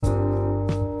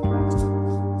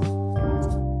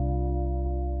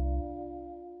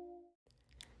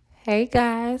Hey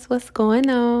guys, what's going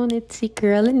on? It's your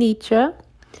girl Anitra,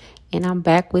 and I'm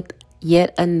back with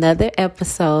yet another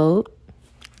episode.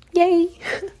 Yay!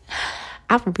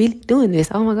 I'm really doing this.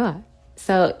 Oh my god!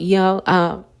 So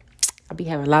I be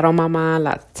having a lot on my mind,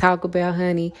 lots to talk about,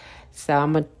 honey. So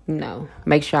I'm gonna,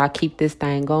 make sure I keep this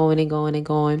thing going and going and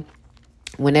going.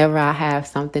 Whenever I have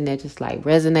something that just like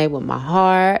resonate with my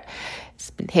heart, it's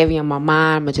been heavy on my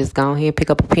mind, I'm gonna just go ahead and pick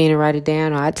up a pen and write it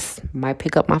down, or I just might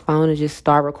pick up my phone and just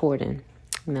start recording.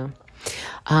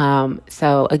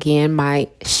 So again, my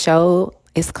show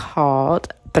is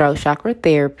called Throat Chakra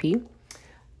Therapy.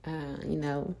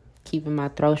 Keeping my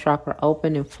throat chakra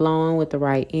open and flowing with the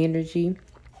right energy.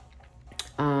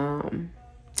 I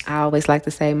always like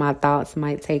to say my thoughts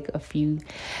might take a few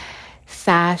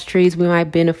side streets. We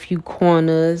might bend a few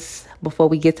corners before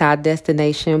we get to our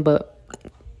destination, but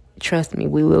trust me,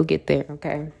 we will get there.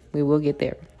 Okay, we will get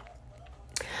there.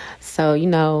 So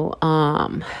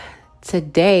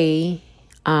today,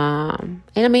 and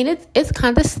I mean it's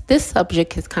kind of, this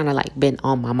subject has kind of like been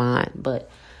on my mind, but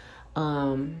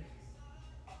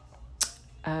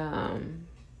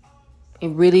it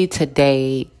really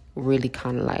today really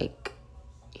kind of like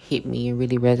hit me and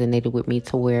really resonated with me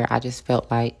to where I just felt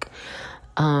like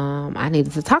I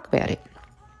needed to talk about it.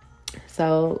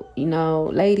 So,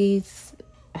 ladies,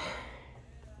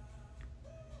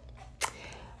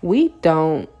 we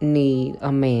don't need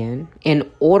a man in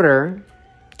order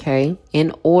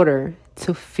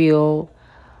to feel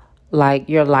like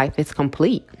your life is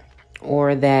complete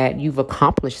or that you've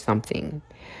accomplished something.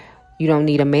 You don't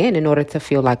need a man in order to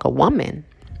feel like a woman,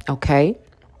 okay?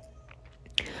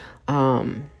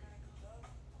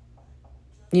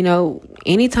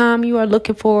 Anytime you are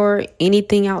looking for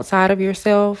anything outside of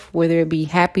yourself, whether it be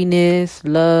happiness,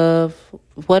 love,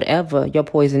 whatever your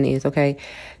poison is, okay?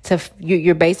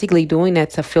 You're basically doing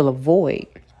that to fill a void.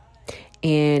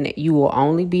 And you will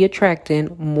only be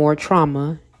attracting more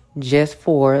trauma just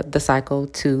for the cycle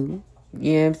to,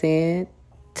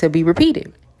 to be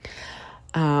repeated.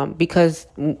 Because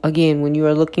again, when you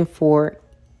are looking for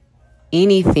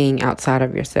anything outside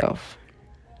of yourself,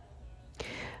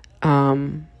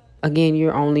 again,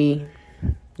 you're only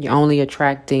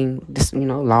attracting this,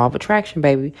 law of attraction,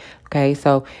 baby. Okay.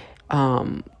 So,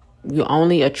 you're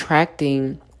only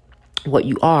attracting what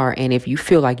you are. And if you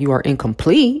feel like you are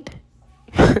incomplete,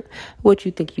 what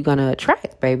you think you're going to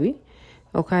attract, baby.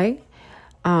 Okay.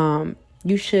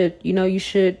 You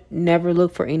should never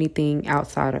look for anything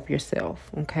outside of yourself.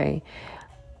 Okay.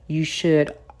 You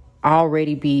should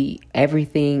already be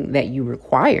everything that you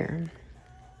require.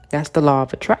 That's the law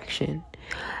of attraction.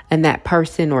 And that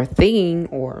person or thing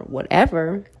or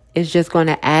whatever is just going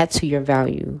to add to your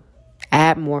value,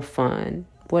 add more fun,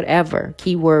 whatever.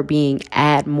 Keyword being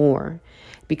add more,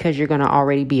 because you're going to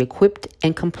already be equipped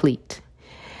and complete.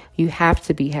 You have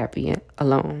to be happy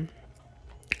alone.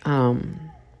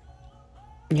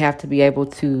 You have to be able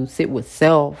to sit with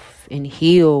self and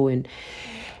heal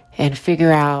and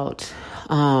figure out,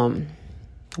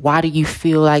 why do you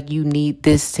feel like you need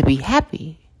this to be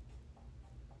happy?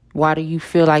 Why do you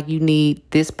feel like you need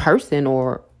this person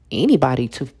or anybody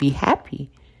to be happy?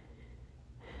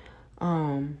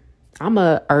 I'm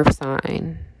a earth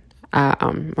sign.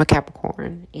 I'm a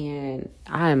Capricorn, and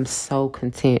I am so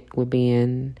content with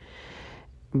being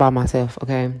by myself.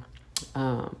 Okay.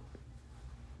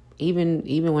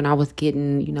 Even when I was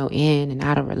getting, in and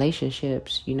out of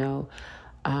relationships, even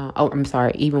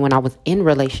when I was in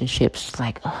relationships,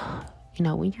 like,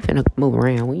 when you finna move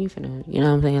around, when you finna, what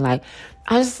I'm saying? Like,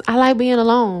 I like being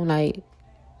alone. Like,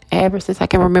 ever since I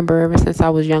can remember, ever since I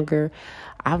was younger,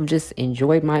 I've just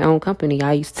enjoyed my own company.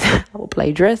 I would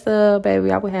play dress up, baby.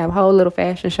 I would have whole little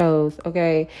fashion shows,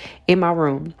 okay, in my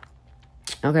room.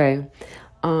 Okay.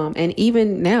 And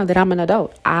even now that I'm an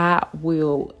adult, I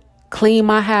will clean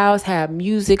my house, have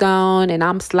music on, and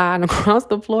I'm sliding across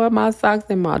the floor of my socks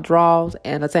and my drawers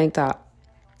and a tank top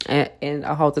and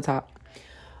a halter top,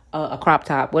 a crop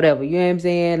top, whatever. You know what I'm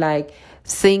saying? Like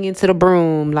singing to the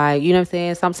broom, like, you know what I'm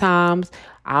saying? Sometimes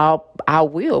I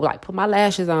will like put my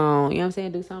lashes on, you know what I'm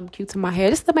saying? Do something cute to my hair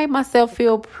just to make myself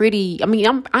feel pretty. I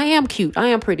mean, I am cute. I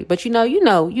am pretty, but you know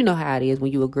how it is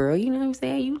when you a girl, you know what I'm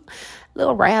saying? You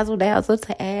little razzle dazzle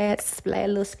to add,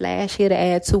 little splash here to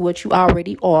add to what you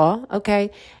already are,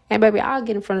 okay? And baby, I'll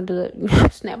get in front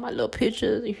of snap my little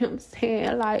pictures, you know what I'm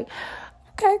saying? Like,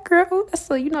 okay, girl, let's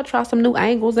try some new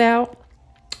angles out.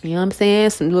 You know what I'm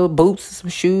saying? Some little boots, some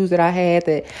shoes that I had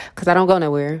because I don't go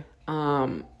nowhere.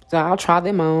 So I'll try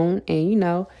them on,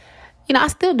 and I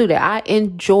still do that. I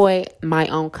enjoy my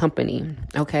own company.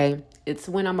 Okay. It's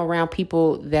when I'm around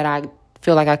people that I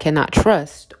feel like I cannot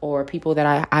trust, or people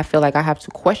that I feel like I have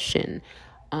to question.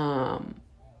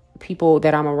 people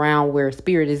that I'm around where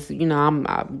spirit is, I'm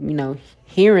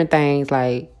hearing things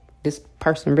like this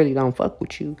person really don't fuck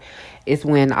with you, is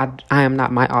when I am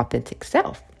not my authentic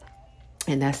self.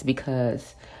 And that's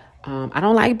because I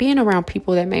don't like being around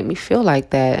people that make me feel like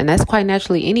that. And that's quite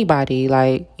naturally anybody,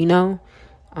 like,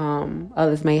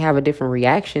 others may have a different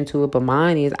reaction to it, but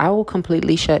mine is I will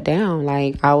completely shut down.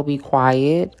 Like, I will be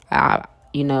quiet. I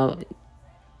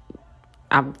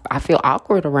feel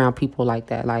awkward around people like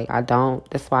that. Like, I don't.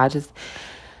 That's why I just,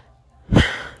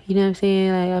 you know what I'm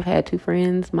saying? Like, I've had 2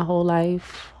 friends my whole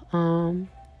life. I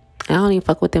don't even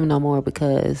fuck with them no more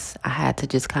because I had to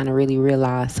just kind of really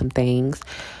realize some things.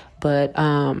 But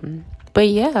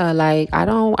yeah, like, I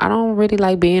don't really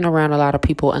like being around a lot of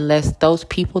people unless those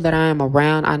people that I am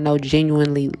around, I know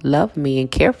genuinely love me and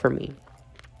care for me.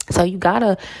 So you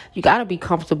gotta be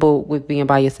comfortable with being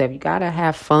by yourself. You gotta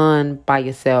have fun by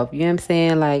yourself. You know what I'm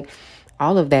saying? Like,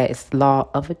 all of that is law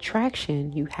of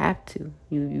attraction. You have to.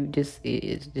 It just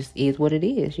is what it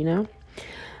is, You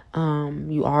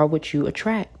are what you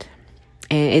attract.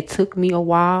 And it took me a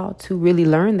while to really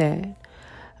learn that.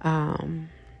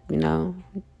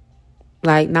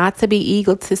 Like, not to be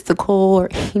egotistical or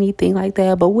anything like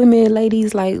that, but women,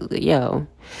 ladies, like, yo,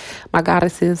 my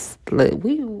goddesses, look,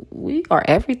 we are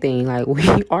everything. Like, we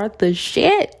are the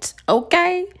shit,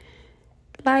 okay?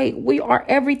 Like, we are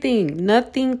everything.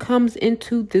 Nothing comes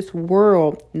into this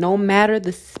world, no matter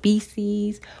the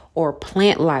species or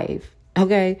plant life,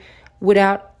 okay,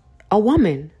 without a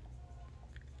woman.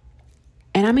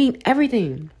 And I mean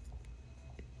everything.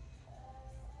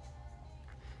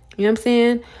 You know what I'm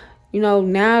saying?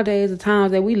 Nowadays, the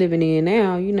times that we living in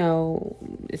now,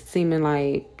 it's seeming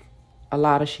like a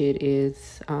lot of shit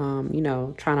is,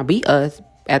 trying to beat us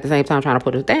at the same time trying to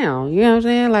put us down. You know what I'm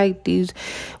saying? Like,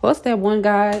 what's that one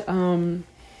guy,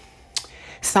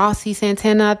 Saucy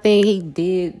Santana, I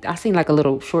think I seen like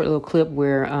a short little clip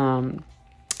where,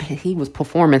 he was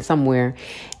performing somewhere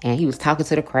and he was talking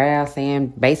to the crowd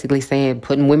basically saying,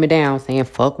 putting women down, saying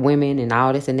fuck women and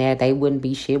all this and that. They wouldn't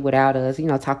be shit without us,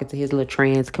 talking to his little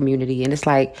trans community. And it's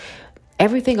like,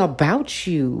 everything about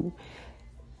you.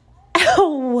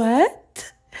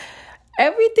 What?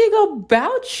 Everything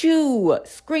about you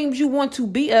screams you want to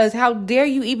be us. How dare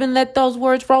you even let those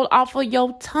words roll off of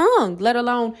your tongue, let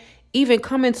alone even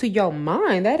come into your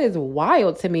mind? That is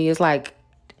wild to me. It's like,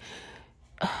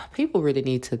 people really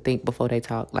need to think before they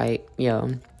talk. Like,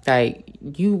 like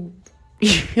you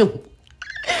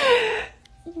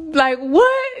like,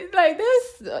 what? Like,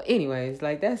 anyways,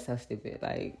 like, that's so stupid.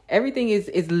 Like, everything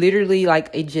is literally like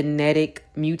a genetic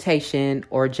mutation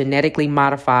or genetically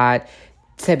modified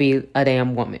to be a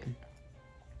damn woman.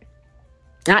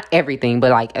 Not everything, but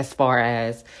like, as far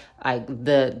as like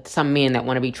some men that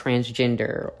want to be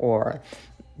transgender, or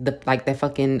the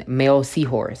fucking male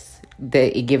seahorse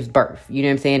that it gives birth. You know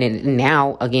what I'm saying? And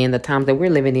now, again, the times that we're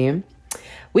living in,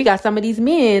 we got some of these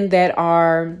men that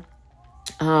are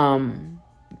trying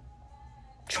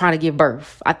to give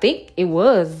birth. I think it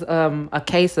was a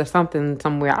case of something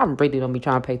somewhere. I really don't be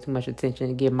trying to pay too much attention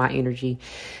and give my energy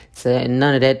to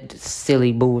none of that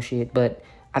silly bullshit. But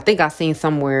I think I seen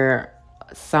somewhere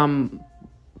some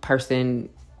person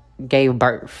gave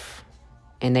birth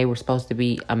and they were supposed to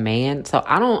be a man. So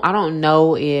I don't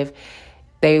know if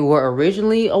they were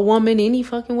originally a woman any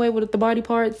fucking way with the body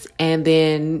parts. And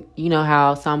then,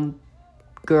 how some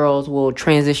girls will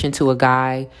transition to a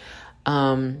guy.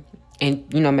 And,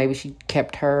 maybe she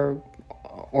kept her,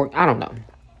 or I don't know.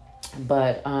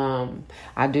 But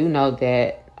I do know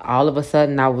that all of a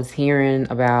sudden I was hearing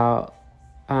about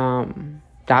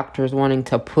doctors wanting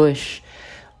to push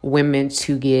women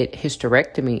to get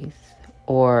hysterectomies,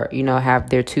 or, have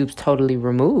their tubes totally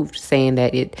removed, saying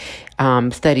that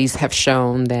studies have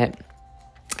shown that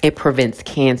it prevents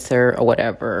cancer or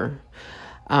whatever.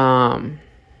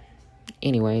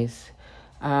 Anyways,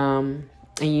 and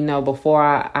before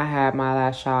I had my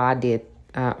last child,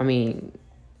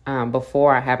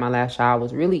 before I had my last child, I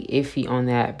was really iffy on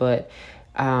that, but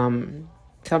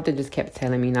something just kept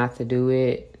telling me not to do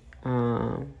it.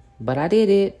 But I did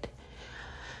it.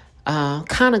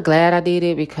 Kind of glad I did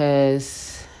it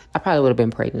because I probably would have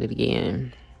been pregnant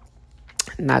again.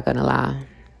 Not gonna lie,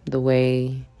 the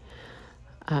way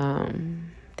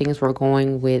things were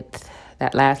going with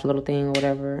that last little thing or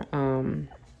whatever,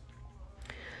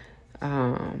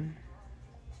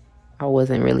 I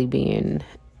wasn't really being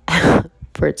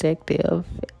protective,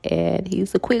 and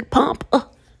he's a quick pump.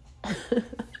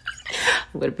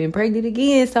 Would have been pregnant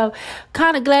again, so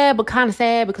kind of glad but kind of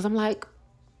sad because I'm like,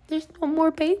 there's no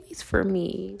more babies for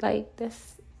me. Like,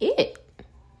 that's it.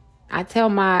 I tell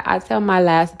my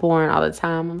last born all the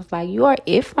time, I was like, you are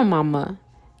it for mama.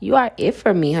 You are it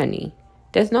for me, honey.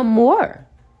 There's no more.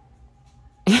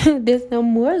 There's no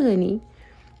more, honey.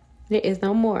 There is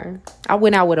no more. I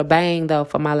went out with a bang, though,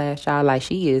 for my last child. Like,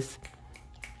 she is...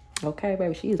 Okay,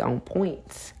 baby, she is on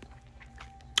point.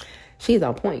 She's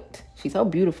on point. She's so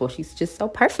beautiful. She's just so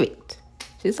perfect.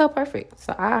 She's so perfect.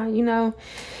 So,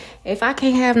 if I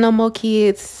can't have no more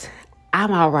kids,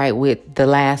 I'm all right with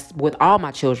with all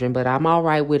my children, but I'm all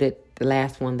right with it, the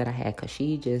last one that I had, because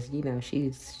she just,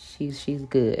 she's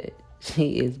good.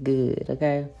 She is good,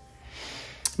 okay?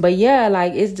 But yeah,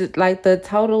 like, it's just like the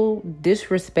total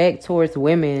disrespect towards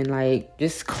women, like,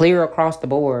 just clear across the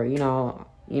board,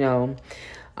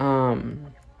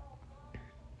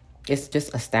 it's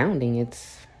just astounding.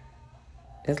 It's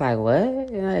like,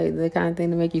 what? Like, the kind of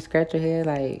thing to make you scratch your head,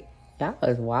 like, y'all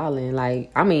is wilding.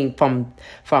 Like, I mean, from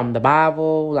the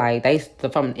Bible, like,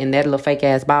 from in that little fake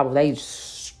ass Bible, they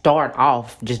start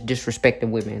off just disrespecting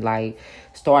women. Like,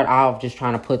 start off just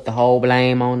trying to put the whole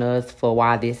blame on us for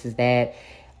why this is that.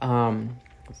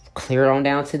 Clear on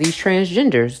down to these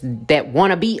transgenders that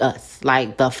want to be us.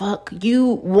 Like, the fuck,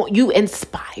 you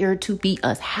inspire to be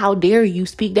us. How dare you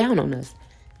speak down on us?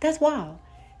 That's wild.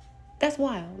 That's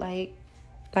wild. Like,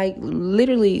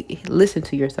 literally listen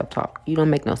to yourself talk. You don't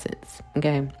make no sense.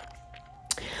 Okay.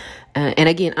 And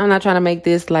again, I'm not trying to make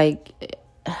this like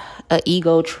a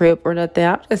ego trip or nothing.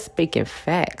 I'm just speaking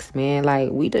facts, man.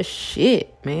 Like, we the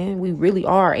shit, man. We really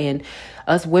are. And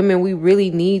us women, we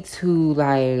really need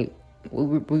to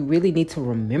we really need to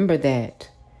remember that.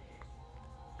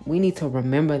 We need to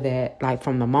remember that, like,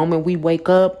 from the moment we wake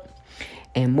up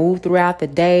and move throughout the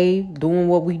day doing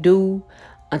what we do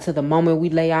until the moment we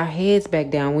lay our heads back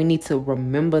down, we need to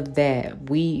remember that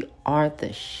we are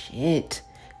the shit.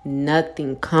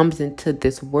 Nothing comes into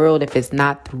this world if it's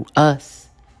not through us.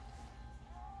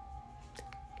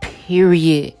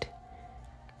 Period.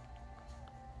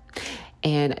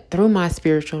 And through my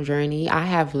spiritual journey, I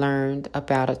have learned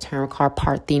about a term called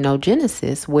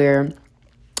parthenogenesis, where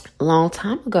a long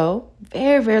time ago,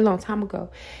 very, very long time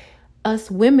ago, us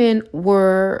women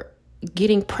were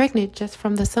getting pregnant just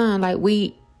from the sun. Like,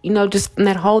 we, just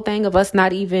that whole thing of us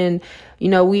not even,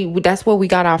 that's where we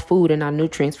got our food and our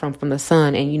nutrients from the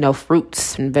sun. And,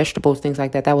 fruits and vegetables, things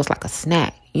like that. That was like a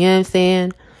snack. You know what I'm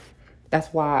saying? That's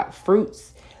why fruits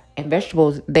and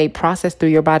vegetables, they process through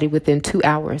your body within 2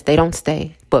 hours. They don't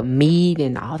stay. But meat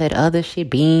and all that other shit,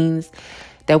 beans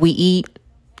that we eat,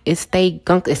 it stay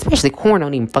gunk. Especially corn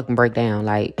don't even fucking break down.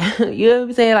 Like, you know what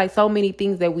I'm saying? Like, so many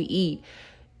things that we eat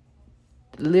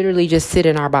literally just sit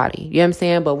in our body. You know what I'm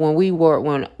saying? But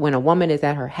when a woman is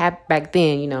at her back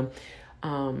then,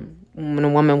 when a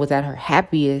woman was at her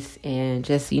happiest and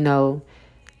just,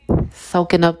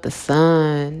 soaking up the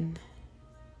sun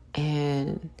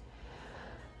and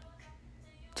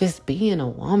just being a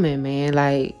woman, man,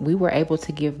 like, we were able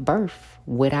to give birth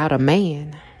without a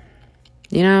man.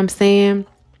 You know what I'm saying?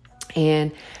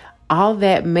 And all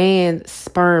that man's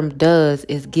sperm does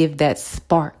is give that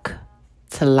spark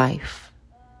to life.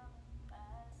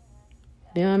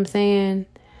 You know what I'm saying?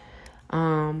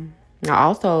 I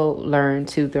also learned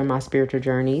too through my spiritual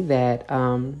journey that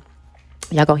y'all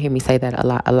gonna hear me say that a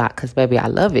lot, because baby, I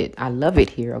love it. I love it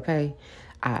here. Okay,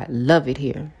 I love it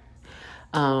here.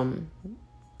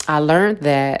 I learned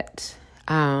that,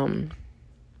 us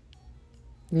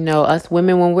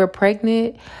women, when we're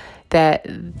pregnant, that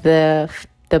the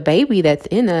baby that's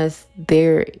in us,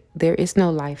 there is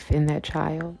no life in that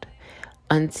child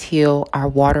until our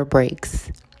water breaks.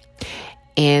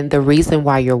 And the reason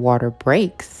why your water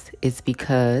breaks is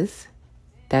because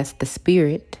that's the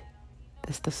spirit,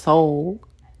 that's the soul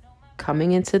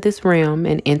coming into this realm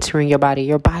and entering your body.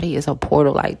 Your body is a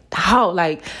portal. Like, how,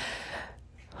 like,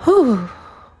 whew.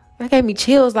 That gave me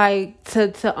chills, like,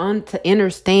 to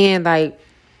understand, like,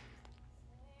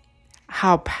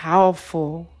 how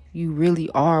powerful you really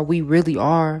are. We really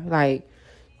are. Like,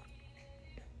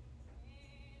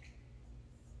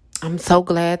 I'm so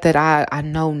glad that I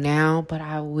know now, but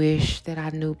I wish that I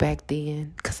knew back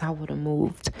then, because I would have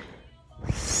moved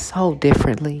so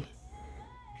differently.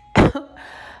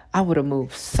 I would have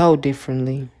moved so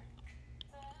differently.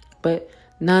 But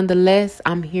nonetheless,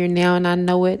 I'm here now and I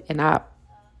know it, and I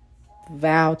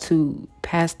vow to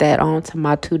pass that on to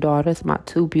my two daughters, my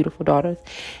two beautiful daughters.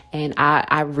 And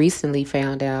I recently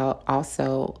found out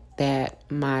also that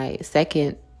my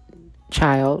second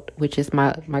child, which is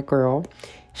my girl,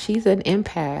 she's an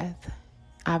empath.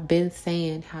 I've been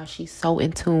saying how she's so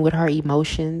in tune with her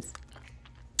emotions.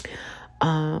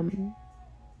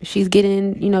 She's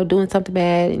getting, doing something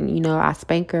bad, and I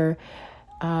spank her,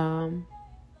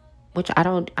 which I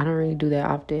don't really do that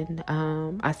often.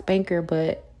 I spank her,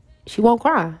 but she won't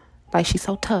cry. Like, she's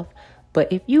so tough.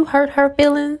 But if you hurt her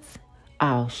feelings,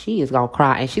 oh, she is gonna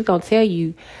cry, and she's gonna tell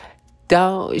you,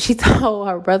 don't. She told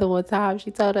her brother one time,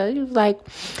 she told her, he was like,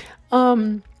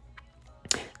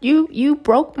 you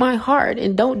broke my heart,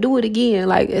 and don't do it again.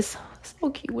 Like, it's so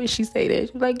cute when she say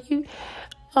that. She's like, you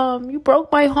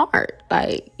broke my heart.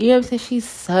 Like, you know what I'm saying? She's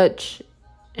such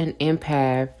an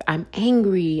empath. I'm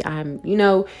angry.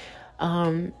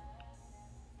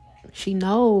 She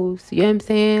knows, you know what I'm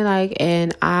saying? Like,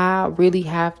 and I really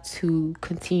have to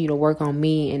continue to work on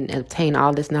me and obtain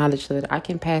all this knowledge so that I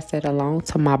can pass that along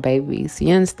to my babies.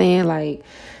 You understand? Like,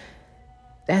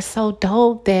 that's so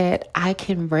dope that I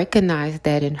can recognize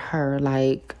that in her.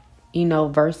 Like,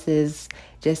 versus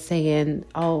just saying,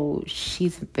 oh,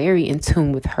 she's very in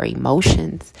tune with her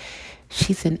emotions.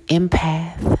 She's an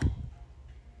empath.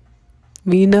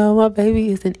 My baby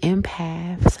is an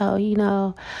empath. So,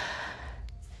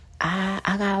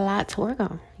 I got a lot to work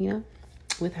on,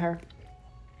 with her.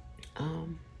 A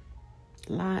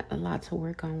lot to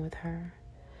work on with her.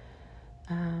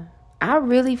 I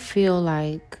really feel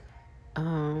like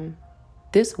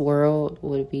this world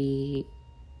would be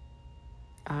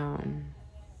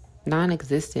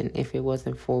non-existent if it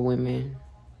wasn't for women.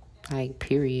 Like,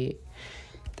 period.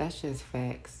 That's just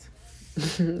facts.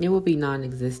 It would be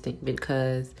non-existent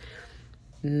because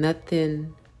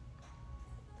nothing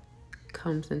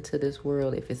comes into this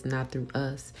world if it's not through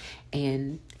us.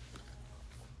 And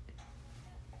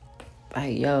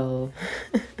like,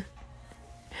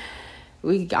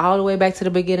 we all the way back to the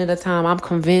beginning of the time. I'm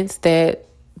convinced that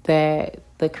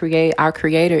our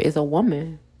creator is a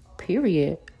woman.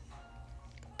 Period.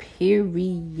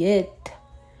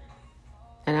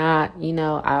 And I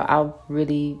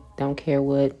really don't care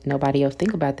what nobody else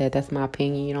think about that. That's my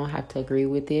opinion. You don't have to agree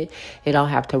with it. It don't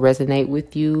have to resonate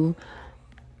with you.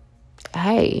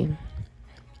 Hey, you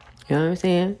know what I'm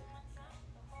saying?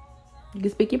 You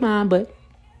can speak your mind, but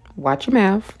watch your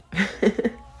mouth.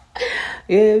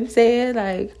 You know what I'm saying?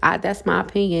 Like, that's my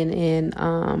opinion,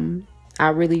 and I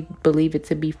really believe it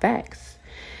to be facts.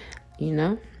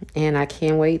 And I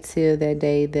can't wait till that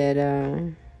day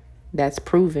that that's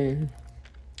proven.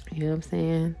 You know what I'm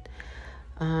saying?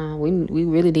 We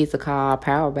really need to call our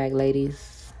power back,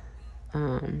 ladies.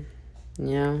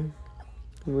 Really,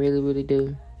 really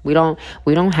do. We don't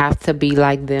have to be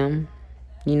like them.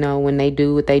 When they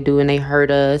do what they do and they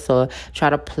hurt us or try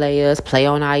to play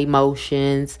on our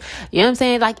emotions. You know what I'm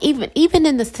saying? Like, even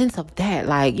in the sense of that,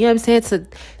 like, you know what I'm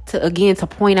saying? To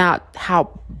point out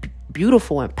how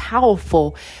beautiful and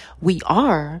powerful we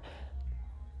are.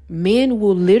 Men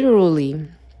will literally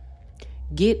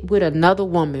get with another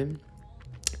woman.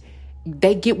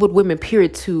 They get with women,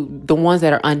 period, to the ones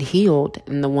that are unhealed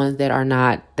and the ones that are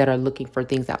not, that are looking for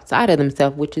things outside of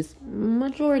themselves, which is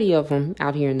majority of them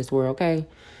out here in this world, okay?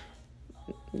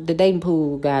 The dating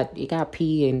pool got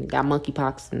pee and got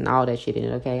monkeypox and all that shit in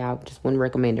it, okay? I just wouldn't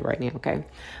recommend it right now, okay?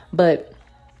 But,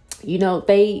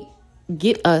 they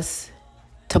get us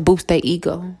to boost their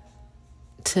ego,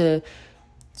 to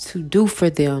do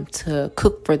for them, to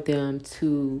cook for them,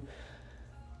 to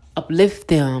uplift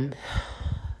them,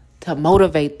 to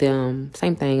motivate them.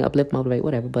 Same thing, uplift, motivate,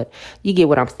 whatever, but you get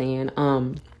what I'm saying.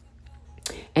 And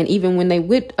even when they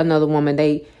with another woman,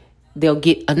 they'll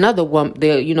get another woman.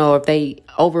 They'll, if they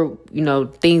over,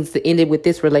 things that ended with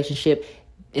this relationship,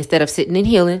 instead of sitting and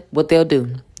healing, what they'll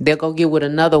do, they'll go get with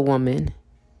another woman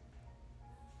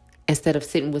instead of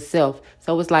sitting with self.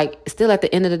 So it's like, still at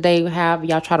the end of the day, however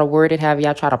y'all try to word it, however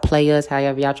y'all try to play us,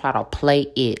 however y'all try to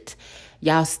play it,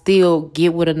 y'all still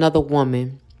get with another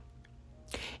woman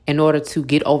in order to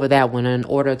get over that one,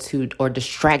 or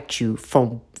distract you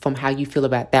from how you feel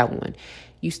about that one.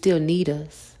 You still need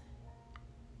us.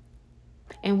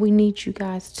 And we need you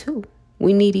guys too.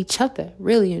 We need each other,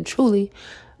 really and truly.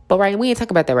 But we ain't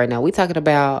talking about that right now. We talking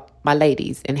about my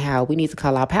ladies and how we need to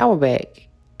call our power back.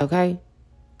 Okay?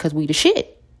 Because we the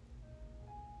shit.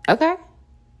 Okay?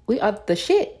 We are the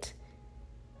shit.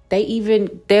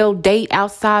 They'll date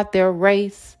outside their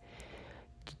race,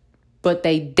 but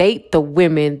they date the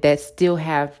women that still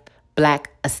have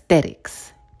black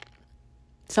aesthetics.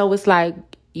 So it's like,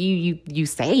 you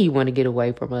say you want to get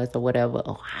away from us or whatever.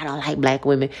 Oh, I don't like black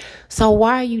women. So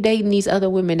why are you dating these other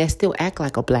women that still act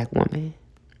like a black woman?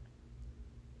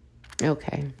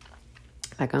 Okay.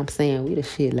 Like I'm saying, we the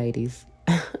shit, ladies.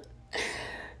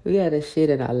 We are the shit,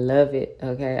 and I love it.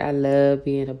 Okay. I love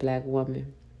being a black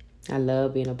woman. And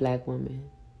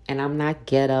I'm not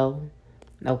ghetto.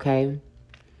 Okay.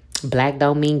 Black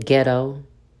don't mean ghetto.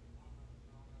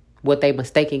 What they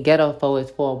mistaken ghetto for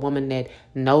is for a woman that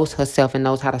knows herself and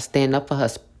knows how to stand up for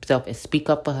herself and speak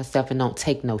up for herself and don't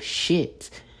take no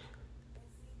shit.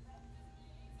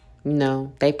 You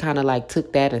know, they kind of like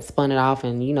took that and spun it off.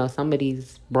 And, you know, some of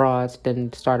these broads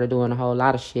then started doing a whole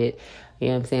lot of shit. You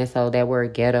know what I'm saying? So that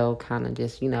word ghetto kind of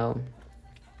just, you know.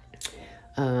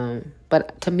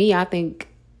 But to me, I think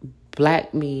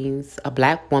black means a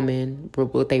black woman.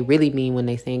 What they really mean when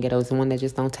they say ghetto is the one that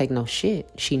just don't take no shit.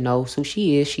 She knows who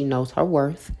she is. She knows her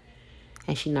worth.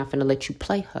 And she not finna let you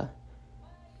play her.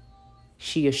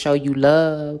 She'll show you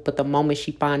love. But the moment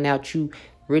she find out you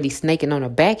really snaking on her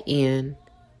back end,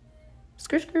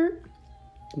 skirt.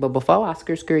 But before I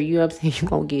skirt, you know what I'm saying? You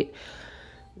gonna get...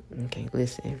 Okay,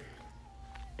 listen.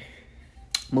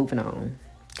 Moving on.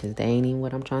 Because that ain't even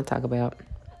what I'm trying to talk about.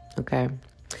 Okay?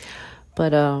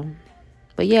 But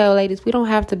yeah, ladies, we don't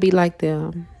have to be like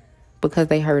them because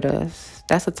they hurt us.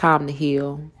 That's a time to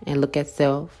heal and look at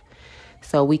self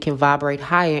so we can vibrate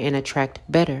higher and attract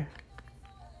better.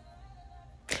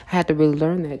 I had to really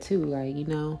learn that too. Like, you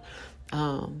know,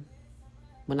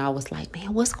 when I was like,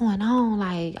 man, what's going on?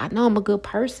 Like, I know I'm a good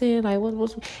person. Like,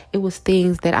 it was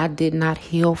things that I did not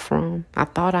heal from. I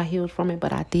thought I healed from it,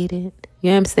 but I didn't. You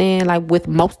know what I'm saying? Like, with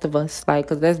most of us, like,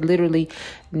 because that's literally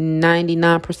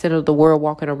 99% of the world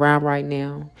walking around right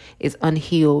now is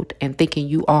unhealed and thinking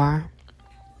you are.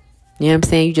 You know what I'm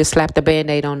saying? You just slapped the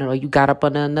Band-Aid on it, or you got up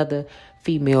under another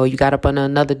female, or you got up under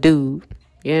another dude.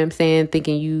 You know what I'm saying?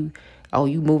 Thinking you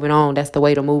moving on. That's the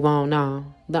way to move on. No.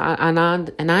 And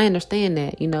I understand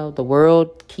that, you know, the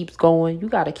world keeps going. You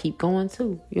got to keep going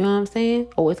too. You know what I'm saying?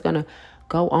 Or it's going to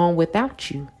go on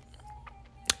without you.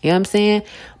 You know what I'm saying?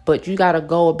 But you got to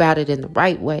go about it in the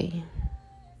right way.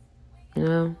 You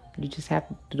know, you just have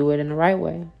to do it in the right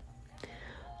way.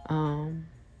 I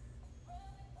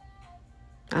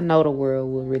know the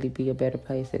world would really be a better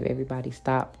place if everybody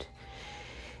stopped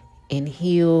and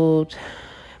healed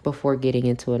before getting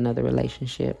into another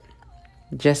relationship,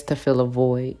 just to fill a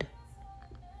void,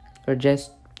 or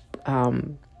just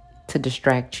to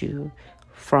distract you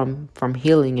from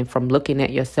healing and from looking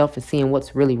at yourself and seeing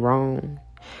what's really wrong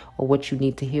or what you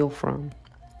need to heal from.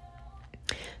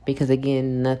 Because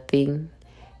again, nothing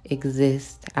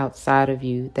exists outside of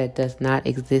you that does not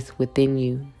exist within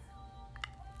you.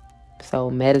 So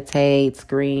meditate,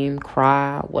 scream,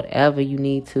 cry, whatever you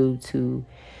need to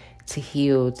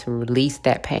heal, to release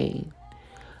that pain.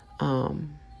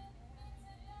 Find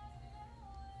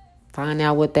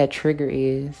out what that trigger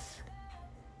is.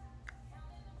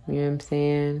 You know what I'm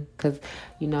saying? Because,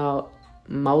 you know,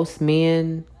 most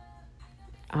men,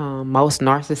 most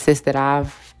narcissists that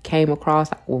I've came across,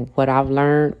 what I've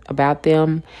learned about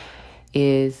them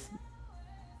is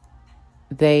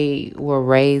they were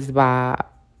raised by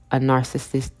a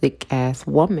narcissistic ass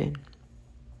woman.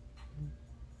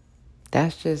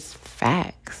 That's just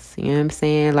facts. You know what I'm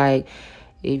saying? Like,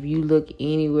 if you look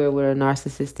anywhere with a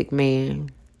narcissistic man,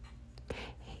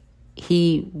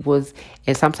 he was,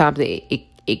 and sometimes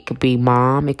it could be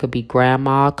mom, it could be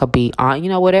grandma, it could be aunt, you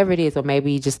know, whatever it is, or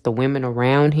maybe just the women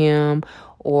around him,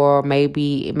 or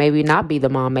maybe not be the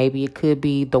mom. Maybe it could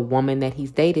be the woman that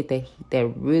he's dated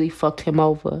that really fucked him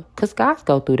over. Because guys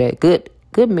go through that. Good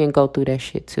men go through that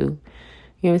shit too. You know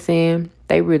what I'm saying?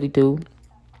 They really do.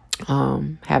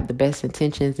 Have the best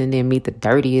intentions and then meet the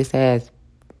dirtiest ass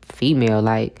female.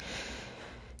 Like,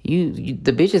 you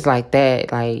the bitches like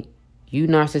that, like, you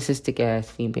narcissistic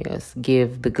ass females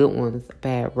give the good ones a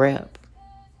bad rep.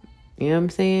 You know what I'm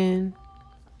saying?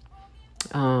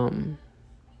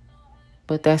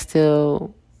 But that's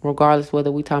still, regardless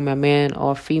whether we talking about man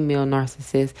or female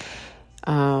narcissist,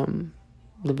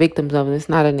 the victims of it, it's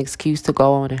not an excuse to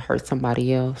go on and hurt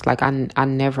somebody else. Like, I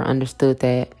never understood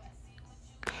that.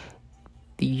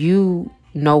 You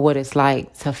know what it's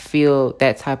like to feel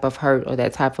that type of hurt or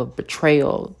that type of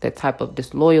betrayal, that type of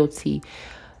disloyalty.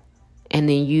 And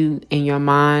then you, in your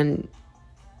mind,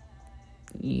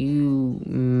 you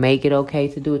make it okay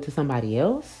to do it to somebody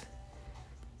else.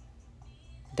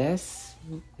 That's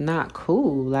not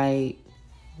cool. Like,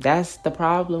 that's the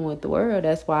problem with the world.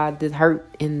 That's why this hurt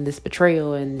and this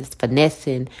betrayal and this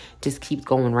finessing just keeps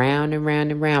going round and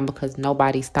round and round, because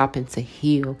nobody's stopping to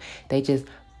heal. They just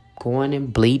going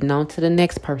and bleeding on to the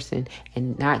next person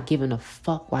and not giving a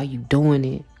fuck why you doing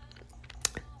it.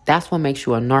 That's what makes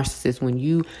you a narcissist, when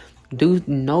you do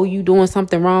know you doing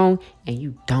something wrong and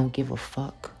you don't give a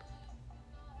fuck.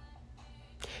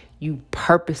 You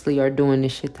purposely are doing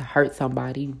this shit to hurt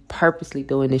somebody. You purposely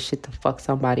doing this shit to fuck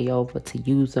somebody over, to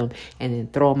use them and then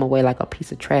throw them away like a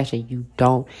piece of trash, and you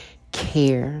don't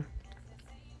care.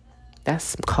 That's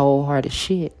some cold-hearted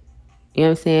shit. You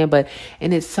know what I'm saying? But,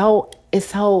 and it's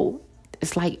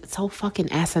like so fucking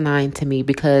asinine to me,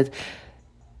 because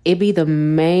it be the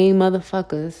main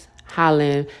motherfuckers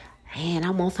hollering, man, I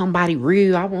want somebody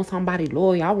real. I want somebody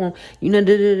loyal. I want,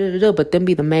 but them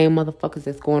be the main motherfuckers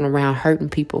that's going around hurting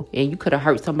people. And you could have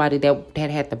hurt somebody that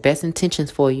had the best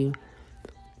intentions for you.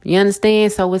 You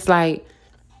understand? So it's like,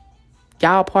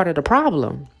 y'all part of the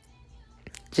problem.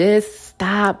 Just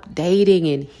stop dating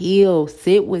and heal.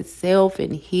 Sit with self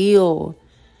and heal.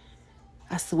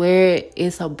 I swear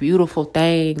it's a beautiful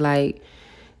thing. Like,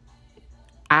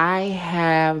 I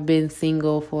have been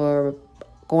single for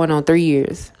going on 3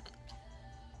 years.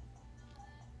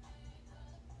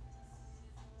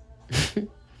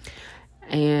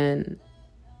 And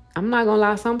I'm not gonna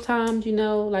lie, sometimes,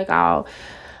 like I'll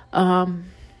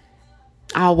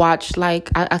watch, like,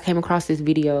 I came across this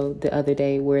video the other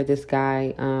day where this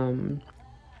guy,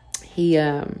 he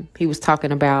was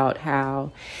talking about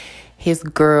how his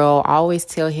girl always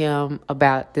tell him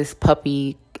about this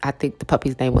puppy. I think the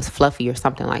puppy's name was Fluffy or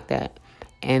something like that.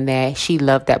 And that she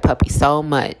loved that puppy so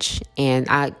much. And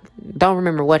I don't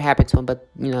remember what happened to him, but,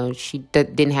 she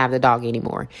didn't have the dog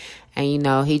anymore. And,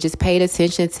 he just paid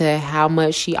attention to how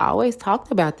much she always talked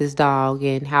about this dog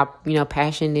and how,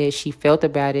 passionate she felt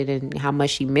about it and how much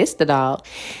she missed the dog.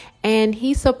 And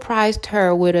he surprised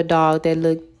her with a dog that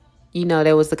looked,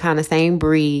 that was the kind of same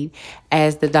breed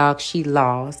as the dog she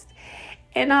lost.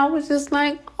 And I was just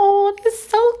like, oh, that's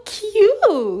so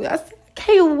cute. I said,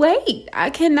 can't wait. I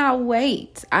cannot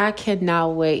wait. I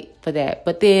cannot wait for that.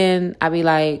 But then I'll be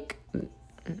like,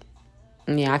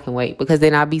 yeah, I can wait. Because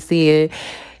then I'll be seeing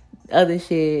other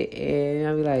shit and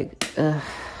I'll be like,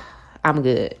 I'm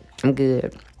good.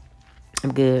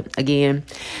 Again,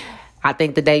 I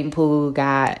think the dating pool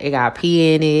got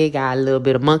pee in it, got a little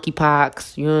bit of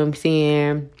monkeypox, you know what I'm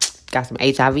saying? Got some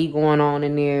HIV going on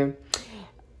in there.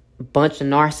 A bunch of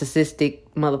narcissistic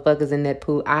motherfuckers in that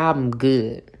pool. I'm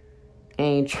good.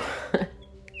 I'm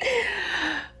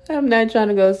not trying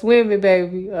to go swimming,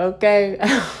 baby. Okay.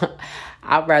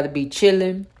 I'd rather be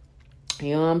chilling.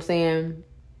 You know what I'm saying?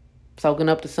 Soaking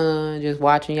up the sun, just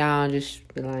watching y'all and just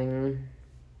be like,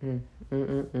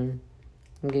 I'm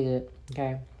good.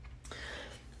 Okay.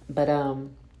 But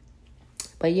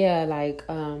yeah, like,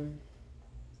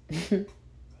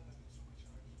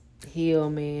 heal,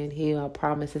 man, heal. I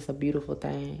promise it's a beautiful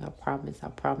thing. I promise.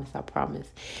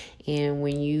 And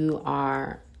when you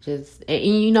are just, and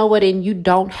you know what, and you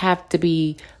don't have to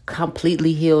be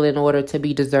completely healed in order to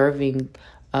be deserving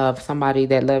of somebody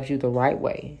that loves you the right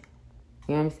way.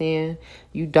 You know what I'm saying?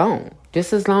 You don't.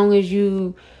 Just as long as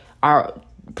you are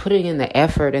putting in the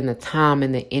effort and the time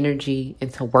and the energy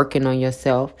into working on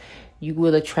yourself, you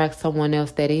will attract someone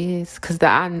else that is. Because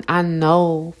I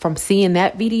know from seeing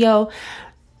that video,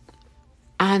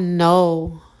 I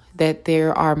know that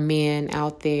there are men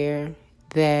out there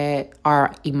that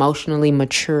are emotionally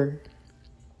mature.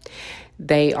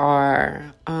 They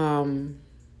are, they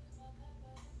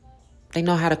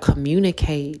know how to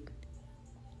communicate.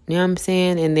 You know what I'm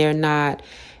saying? And they're not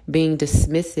being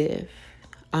dismissive.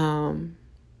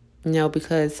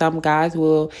 Because some guys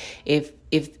will, if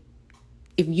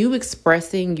you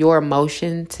expressing your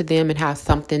emotion to them and how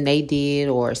something they did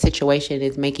or a situation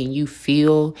is making you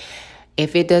feel,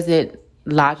 if it doesn't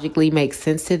logically make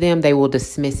sense to them, they will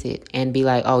dismiss it and be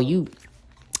like, oh, you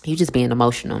just being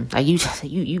emotional. Like you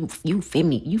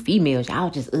females,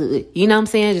 y'all just, you know what I'm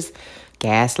saying? Just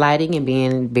gaslighting and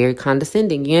being very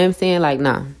condescending. You know what I'm saying? Like,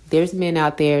 nah, there's men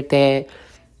out there that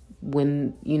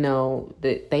when,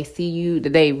 that they see you,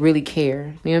 that they really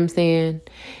care. You know what I'm saying?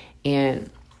 And,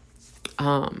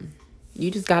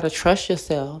 you just gotta trust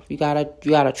yourself. You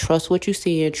gotta trust what you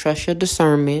see and trust your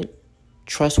discernment.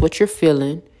 Trust what you're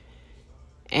feeling,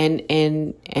 and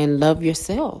love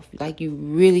yourself. Like, you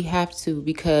really have to,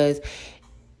 because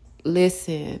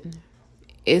listen,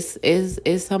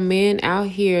 it's some men out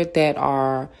here that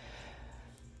are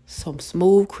some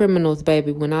smooth criminals,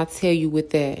 baby. When I tell you with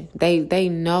that, they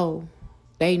know.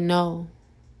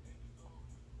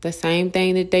 The same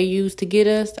thing that they use to get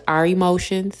us, our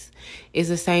emotions, is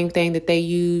the same thing that they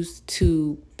use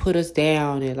to put us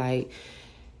down and like,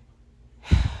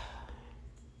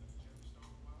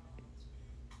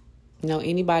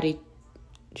 anybody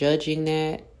judging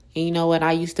that. And you know what?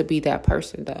 I used to be that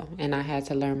person though, and I had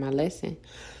to learn my lesson.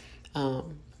 But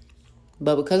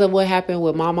because of what happened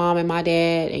with my mom and my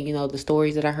dad, and the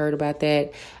stories that I heard about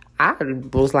that, I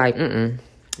was like,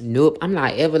 nope. I'm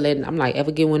not ever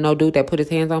getting with no dude that put his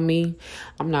hands on me.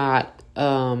 I'm not,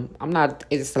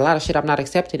 it's a lot of shit I'm not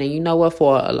accepting. And you know what?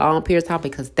 For a long period of time,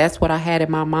 because that's what I had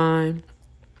in my mind,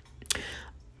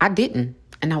 I didn't.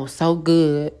 And I was so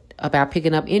good about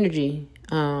picking up energy.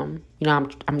 I'm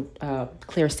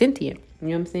clairsentient. You know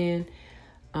what I'm saying?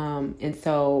 And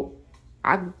so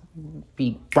I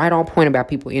be right on point about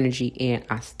people energy, and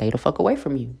I stay the fuck away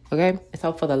from you. Okay.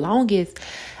 So for the longest,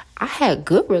 I had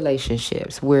good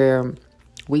relationships where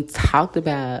we talked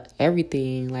about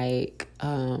everything, like,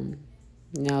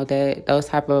 that those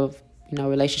type of,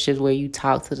 relationships where you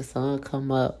talk to the sun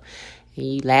come up and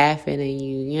you laughing and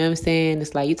you know what I'm saying?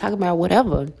 It's like you talking about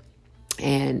whatever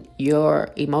and your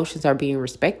emotions are being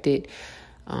respected.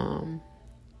 You know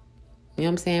what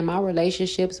I'm saying? My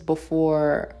relationships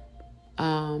before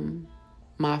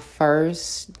my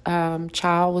first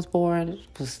child was born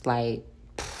was like,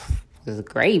 it was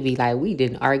gravy. Like, we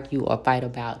didn't argue or fight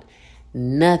about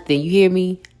nothing. You hear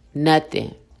me?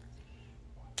 Nothing.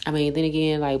 I mean, then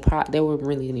again, like, there weren't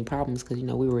really any problems because,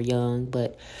 we were young.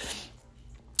 But,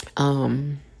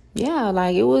 yeah,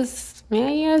 like, it was,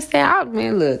 man, you know what I'm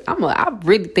saying? Look, I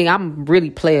really think I'm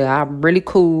really player. I'm really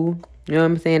cool. You know what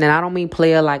I'm saying? And I don't mean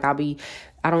player like I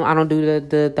don't do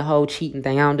the whole cheating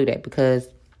thing. I don't do that because,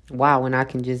 wow, when I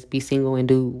can just be single and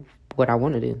do what I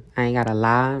want to do. I ain't got to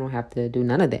lie. I don't have to do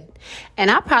none of that. And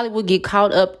I probably would get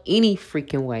caught up any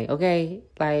freaking way, okay?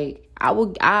 Like,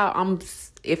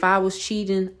 if I was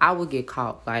cheating, I would get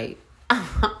caught. Like,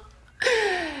 I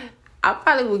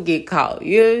probably would get caught.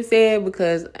 You know what I'm saying?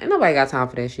 Because ain't nobody got time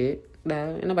for that shit.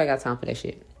 No, ain't nobody got time for that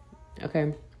shit.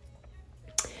 Okay?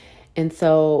 And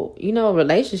so,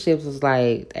 relationships was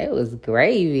like, it was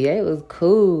gravy. It was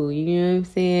cool. You know what I'm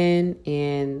saying?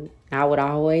 And I would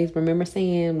always remember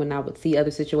saying when I would see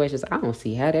other situations, I don't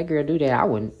see how that girl do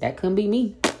that. That couldn't be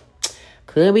me.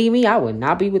 Couldn't be me. I would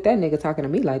not be with that nigga talking to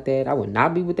me like that. I would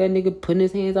not be with that nigga putting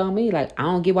his hands on me. Like, I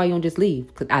don't get why you don't just leave.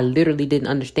 Because I literally didn't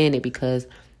understand it because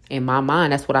in my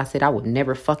mind, that's what I said I would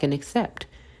never fucking accept.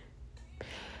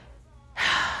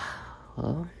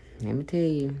 Well, let me tell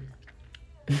you.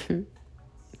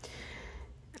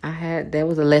 There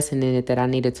was a lesson in it that I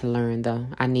needed to learn, though.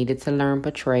 I needed to learn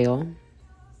betrayal.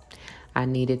 I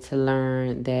needed to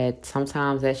learn that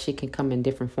sometimes that shit can come in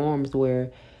different forms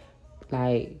where,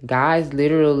 like, guys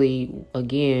literally,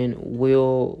 again,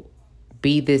 will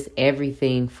be this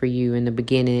everything for you in the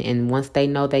beginning. And once they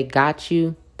know they got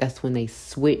you, that's when they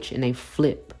switch and they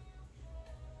flip.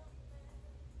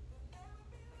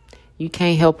 You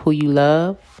can't help who you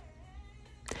love,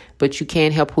 but you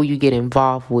can help who you get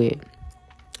involved with.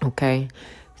 Okay?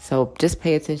 So just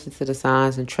pay attention to the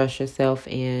signs and trust yourself,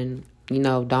 and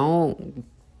don't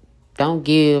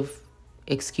give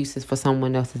excuses for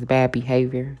someone else's bad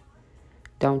behavior.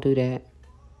 Don't do that.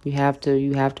 You have to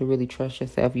really trust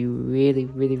yourself. You really,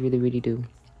 really, really, really do.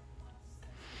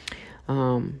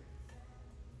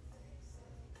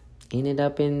 Ended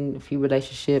up in a few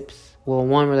relationships. Well,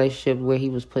 one relationship where he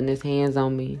was putting his hands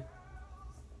on me.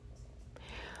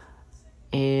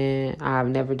 And I've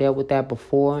never dealt with that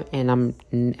before, and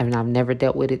I've never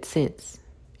dealt with it since.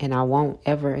 And I won't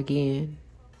ever again.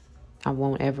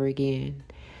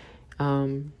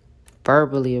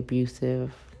 Verbally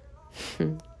abusive.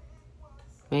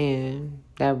 Man,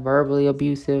 that verbally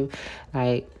abusive,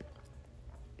 like,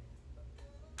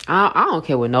 I don't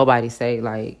care what nobody say.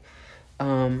 Like,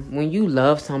 when you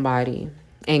love somebody,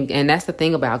 and that's the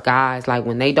thing about guys, like,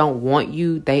 when they don't want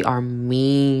you, they are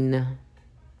mean.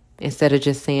 Instead of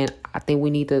just saying, I think we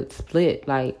need to split.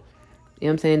 Like, you know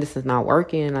what I'm saying? This is not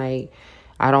working. Like,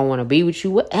 I don't want to be with you.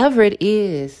 Whatever it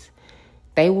is,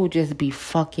 they will just be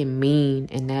fucking mean.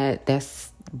 And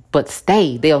but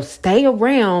they'll stay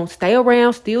around,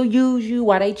 still use you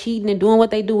while they cheating and doing what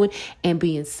they doing and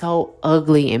being so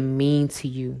ugly and mean to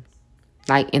you.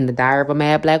 Like in The Diary of a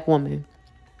Mad Black Woman.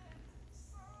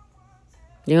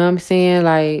 You know what I'm saying?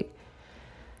 Like,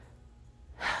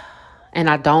 and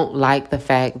I don't like the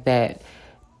fact that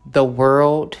the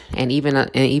world and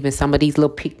even some of these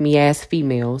little pick-me-ass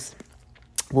females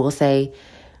will say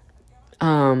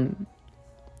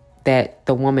that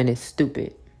the woman is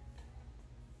stupid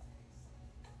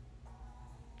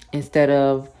instead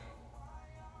of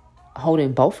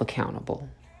holding both accountable.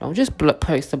 Don't just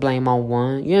place the blame on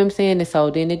one. You know what I'm saying? And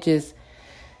so then it just...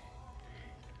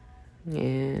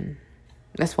 And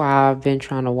that's why I've been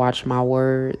trying to watch my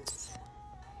words.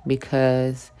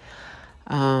 Because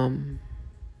you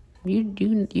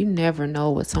never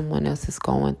know what someone else is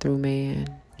going through, man.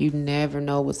 You never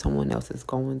know what someone else is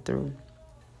going through.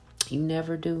 You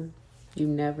never do. You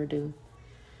never do.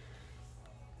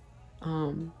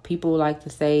 People like to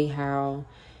say how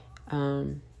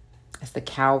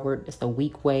it's the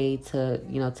weak way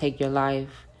to, take your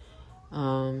life.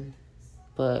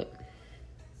 But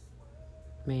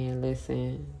man,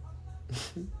 listen.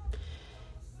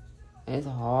 It's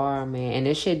hard, man. And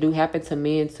this shit do happen to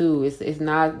men too. It's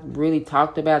not really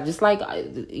talked about. Just like,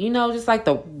 just like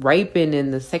the raping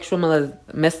and the sexual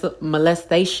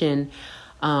molestation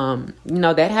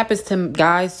That happens to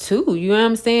guys too. You know what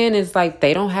I'm saying? It's like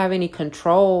they don't have any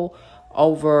control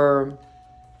over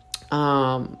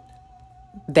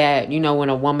that, when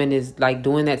a woman is like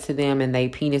doing that to them and they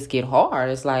penis get hard.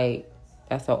 It's like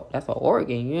that's an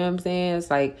organ. You know what I'm saying? It's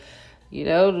like,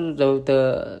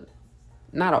 the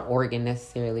not an organ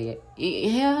necessarily.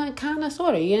 Yeah, kind of,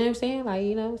 sort of. You know what I'm saying? Like,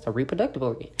 it's a reproductive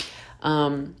organ.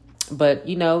 But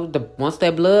once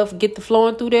that blood get the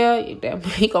flowing through there,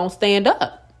 he gonna stand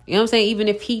up. You know what I'm saying? Even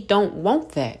if he don't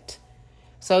want that.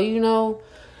 So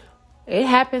it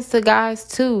happens to guys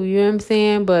too. You know what I'm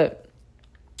saying? But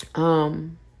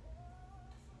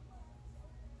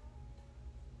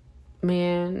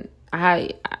man, I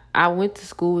went to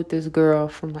school with this girl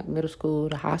from like middle school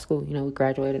to high school. We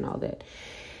graduated and all that.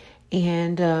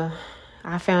 And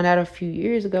I found out a few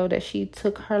years ago that she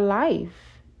took her life.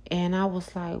 And I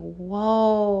was like,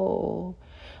 whoa.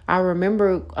 I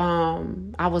remember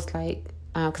I was like,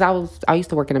 because I used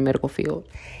to work in the medical field.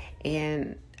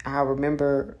 And I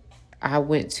remember I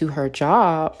went to her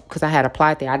job because I had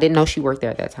applied there. I didn't know she worked there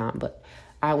at that time, but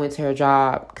I went to her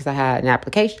job because I had I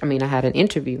had an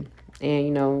interview.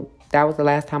 And, that was the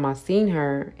last time I seen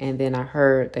her. And then I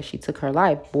heard that she took her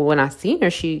life. But when I seen her,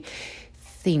 she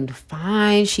seemed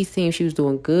fine. She seemed she was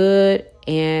doing good.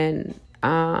 And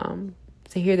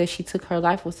to hear that she took her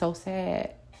life was so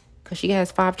sad because she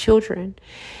has 5 children.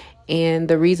 And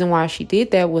the reason why she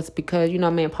did that was because,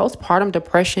 postpartum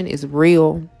depression is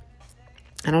real.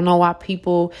 I don't know why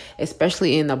people,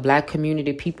 especially in the Black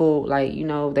community, people like,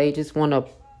 they just want to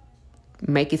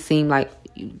make it seem like,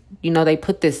 they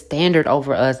put this standard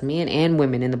over us, men and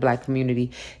women in the Black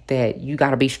community, that you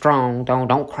got to be strong.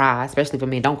 Don't cry, especially for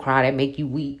men. Don't cry. That make you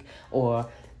weak. Or,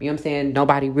 you know what I'm saying?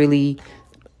 Nobody really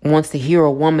wants to hear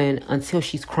a woman until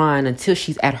she's crying, until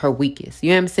she's at her weakest.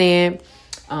 You know what I'm saying?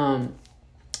 You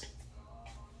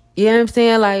know what I'm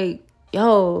saying? Like,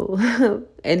 yo,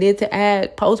 and then to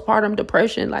add postpartum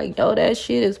depression, like, yo, that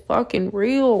shit is fucking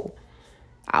real.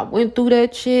 I went through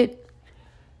that shit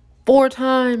 4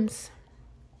 times.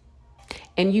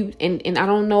 And and I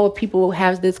don't know if people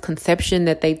have this conception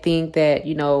that they think that,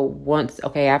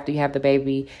 after you have the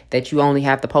baby, that you only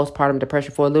have the postpartum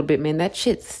depression for a little bit. Man, that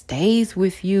shit stays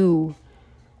with you.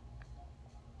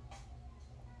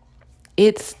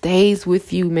 It stays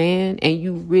with you, man. And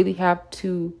you really have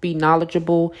to be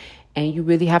knowledgeable, and you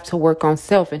really have to work on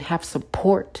self and have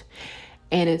support.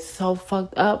 And it's so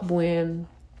fucked up when,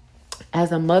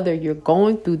 as a mother, you're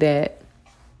going through that.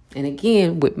 And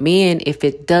again, with men, if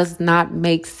it does not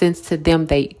make sense to them,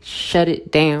 they shut it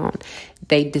down.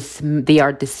 They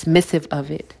are dismissive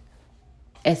of it,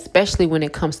 especially when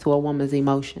it comes to a woman's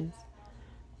emotions.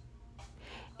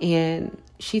 And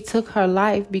she took her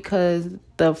life because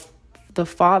the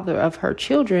father of her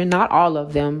children, not all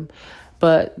of them,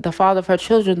 but the father of her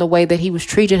children, the way that he was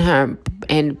treating her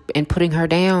and putting her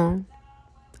down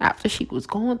after she was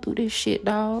going through this shit,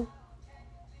 dog.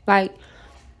 Like,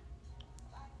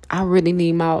 I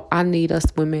need us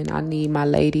women, I need my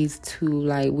ladies to,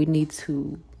 like, we need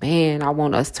to, man, I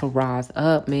want us to rise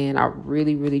up, man. I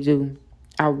really, really do.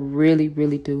 I really,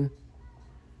 really do.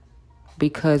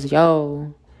 Because,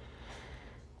 yo,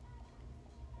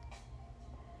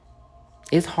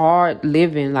 it's hard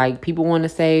living. Like, people want to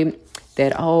say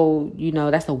that,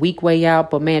 that's a weak way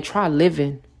out. But, man, try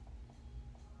living.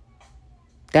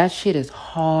 That shit is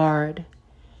hard.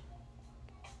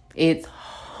 It's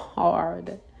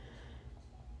hard.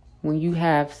 When you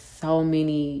have so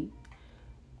many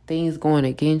things going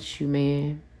against you,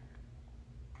 man.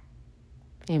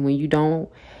 And when you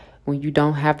don't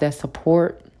have that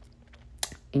support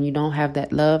and you don't have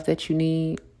that love that you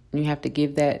need, you have to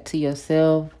give that to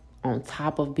yourself on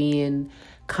top of being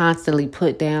constantly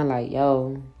put down like,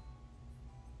 yo,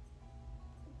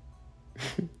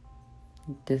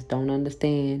 just don't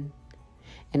understand.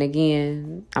 And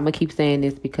again, I'm going to keep saying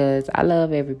this because I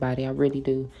love everybody. I really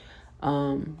do.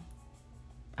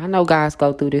 I know guys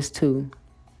go through this too.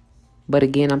 But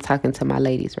again, I'm talking to my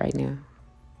ladies right now.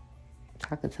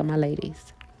 Talking to my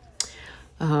ladies.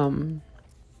 Yeah,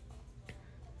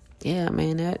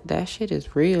 man, that shit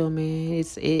is real, man.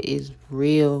 It is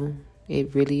real.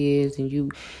 It really is. And you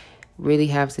really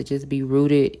have to just be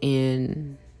rooted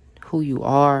in who you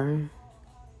are.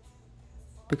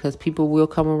 Because people will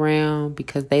come around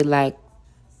because they lack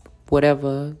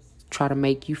whatever, try to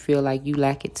make you feel like you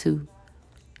lack it too.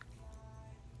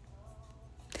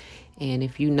 And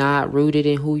if you're not rooted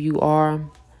in who you are,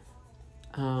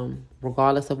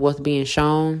 regardless of what's being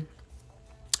shown,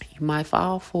 you might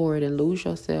fall for it and lose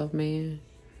yourself, man.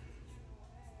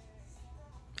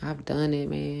 I've done it,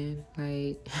 man.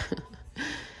 Like,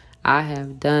 I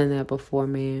have done that before,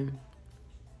 man.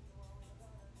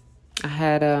 I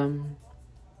had,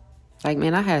 like,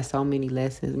 man, I had so many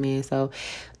lessons, man. So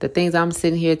the things I'm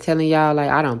sitting here telling y'all, like,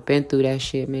 I done been through that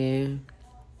shit, man.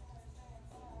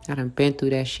 I done been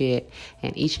through that shit.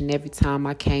 And each and every time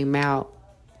I came out,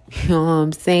 you know what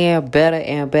I'm saying? Better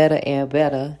and better and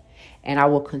better. And I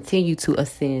will continue to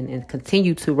ascend and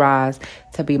continue to rise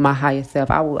to be my higher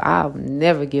self. I'll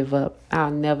never give up.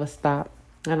 I'll never stop.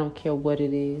 I don't care what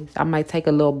it is. I might take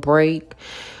a little break,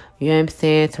 you know what I'm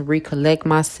saying, to recollect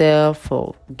myself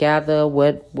or gather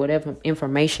whatever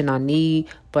information I need.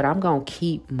 But I'm going to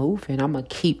keep moving. I'm going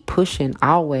to keep pushing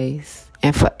always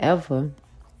and forever.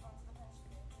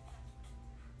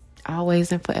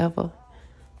 Always and forever.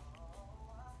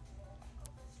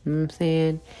 You know what I'm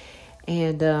saying?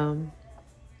 And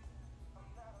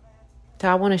so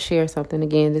I want to share something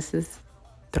again. This is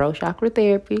throat chakra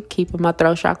therapy, keeping my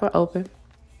throat chakra open.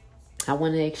 I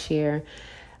want to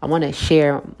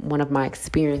share one of my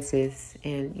experiences,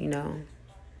 and you know,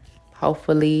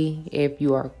 hopefully, if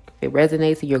it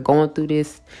resonates and you're going through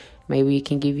this, maybe it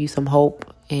can give you some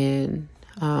hope and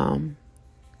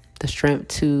the strength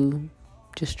to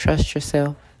just trust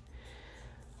yourself.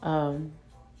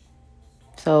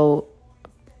 So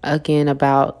again,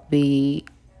 about the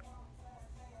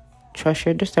trust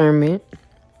your discernment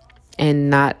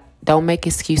and don't make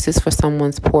excuses for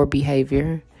someone's poor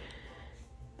behavior.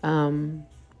 So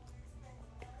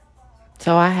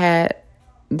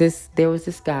there was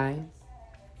this guy,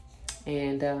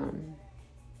 and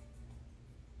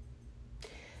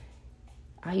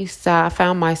I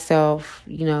found myself,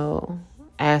 you know,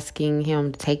 asking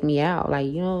him to take me out. Like,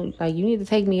 you know, like, you need to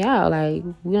take me out. Like,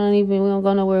 we don't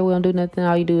go nowhere. We don't do nothing.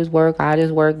 All you do is work. I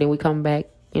just work. Then we come back.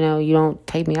 You know, you don't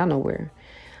take me out nowhere.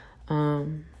 That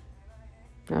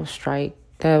was strike.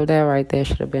 That right there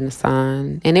should have been a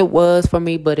sign. And it was for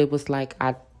me, but it was like,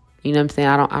 you know what I'm saying?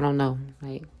 I don't know.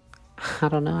 Like, I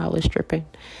don't know. I was tripping.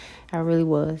 I really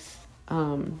was.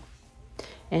 And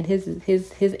his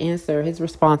answer, his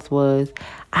response was,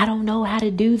 I don't know how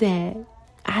to do that.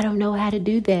 I don't know how to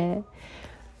do that.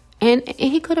 And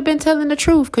he could have been telling the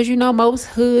truth, because, you know, most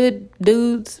hood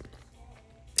dudes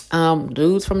from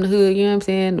the hood, you know what I'm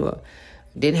saying, or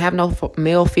didn't have no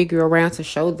male figure around to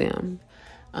show them.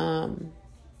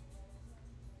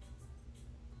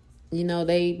 You know,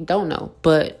 they don't know,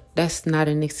 but that's not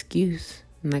an excuse.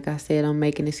 Like I said, I'm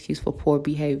making an excuse for poor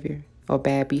behavior or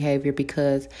bad behavior,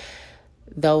 because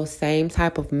those same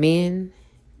type of men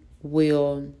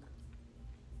will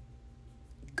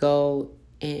go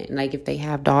and, like, if they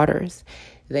have daughters,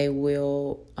 they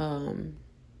will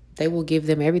give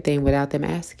them everything without them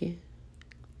asking.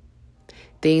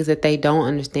 Things that they don't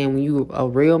understand. When you a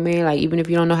real man, like, even if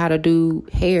you don't know how to do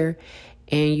hair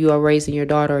and you are raising your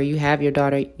daughter, or you have your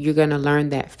daughter, you're going to learn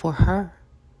that for her.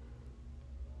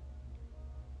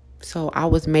 So I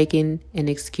was making an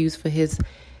excuse for his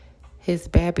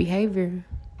bad behavior,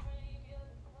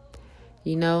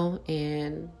 you know,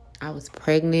 and I was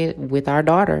pregnant with our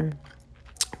daughter,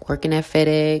 working at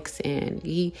FedEx, and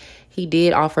he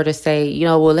did offer to say, you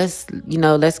know, well, let's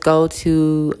go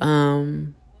to,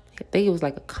 I think it was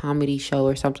like a comedy show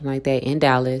or something like that in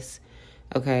Dallas.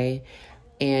 Okay.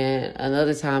 And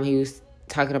another time he was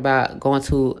talking about going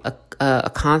to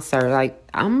a concert. Like,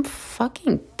 I'm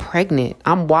fucking pregnant.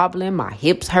 I'm wobbling. My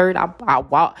hips hurt. I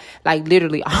walk, like,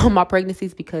 literally all my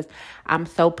pregnancies, because I'm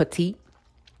so petite.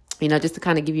 You know, just to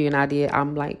kind of give you an idea,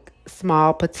 I'm like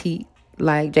small, petite,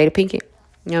 like Jada Pinkett.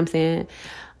 You know what I'm saying?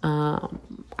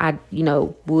 I, you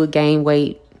know, would gain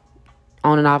weight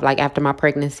on and off, like after my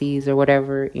pregnancies or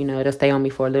whatever. You know, it'll stay on me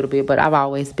for a little bit, but I've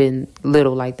always been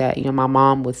little like that. You know, my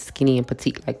mom was skinny and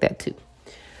petite like that too.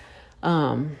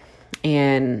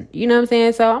 And you know what I'm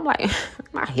saying? So I'm like,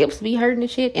 my hips be hurting and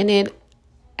shit. And then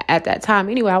at that time,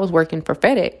 anyway, I was working for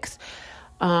FedEx.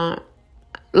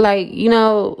 Like, you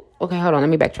know, okay, hold on. Let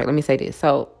me backtrack. Let me say this.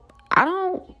 So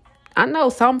I know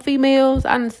some females,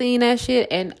 I done seen that shit.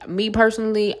 And me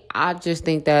personally, I just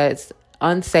think that's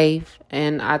unsafe.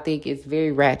 And I think it's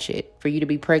very ratchet for you to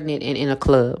be pregnant and in a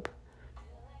club.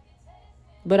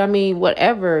 But I mean,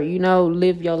 whatever, you know,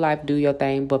 live your life, do your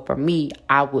thing. But for me,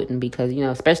 I wouldn't, because, you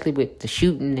know, especially with the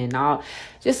shooting and all,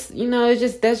 just, you know,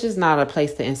 that's just not a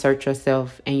place to insert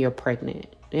yourself and you're pregnant.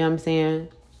 You know what I'm saying?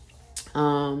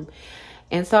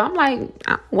 And so I'm like,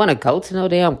 I don't want to go to no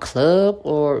damn club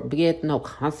or be at no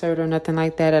concert or nothing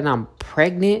like that. And I'm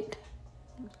pregnant.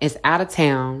 It's out of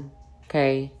town.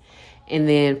 Okay. And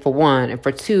then for one, and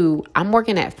for two, I'm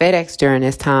working at FedEx during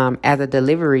this time as a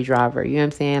delivery driver. You know what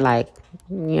I'm saying? Like,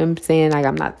 you know what I'm saying? Like,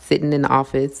 I'm not sitting in the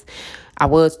office. I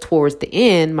was towards the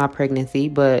end, my pregnancy,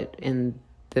 but in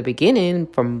the beginning,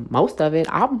 from most of it,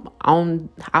 I'm on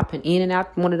hopping in and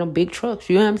out one of them big trucks.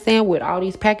 You know what I'm saying? With all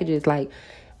these packages, like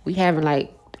we having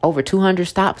like over 200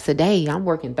 stops a day. I'm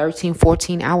working 13,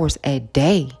 14 hours a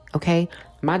day. Okay.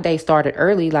 My day started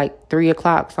early, like 3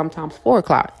 o'clock, sometimes 4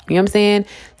 o'clock. You know what I'm saying?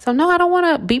 So no, I don't want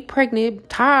to be pregnant,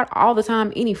 tired all the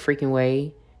time, any freaking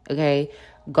way. Okay.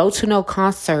 Go to no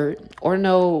concert or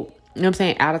no, you know what I'm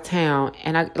saying, out of town.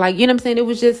 And I like, you know what I'm saying? It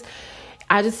was just,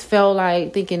 I just felt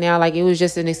like thinking now, like it was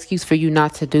just an excuse for you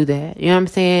not to do that. You know what I'm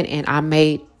saying? And I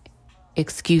made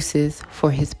excuses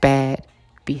for his bad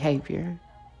behavior,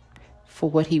 for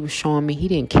what he was showing me. He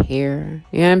didn't care.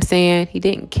 You know what I'm saying? He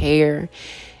didn't care.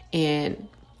 And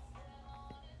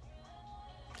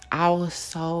I was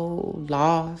so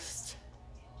lost,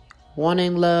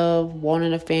 wanting love,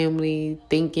 wanting a family,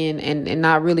 thinking and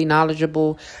not really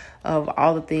knowledgeable of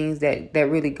all the things that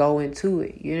really go into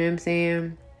it. You know what I'm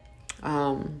saying?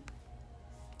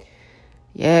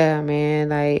 Yeah, man,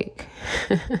 like,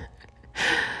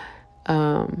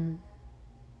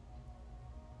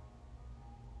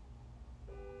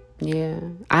 yeah,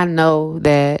 I know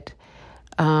that,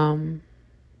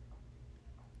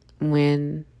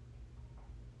 when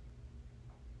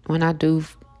I do,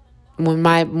 when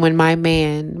my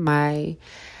man, my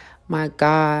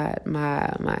God,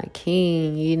 my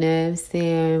king, you know what I'm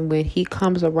saying? When he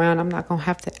comes around, I'm not gonna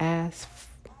have to ask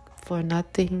for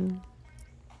nothing.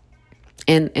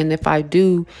 And if I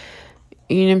do,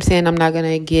 you know what I'm saying, I'm not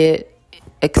gonna get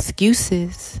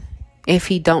excuses. If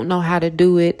he don't know how to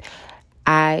do it,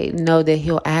 I know that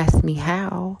he'll ask me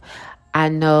how. I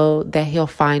know that he'll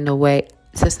find a way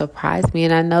to surprise me,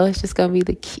 and I know it's just gonna be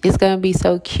it's gonna be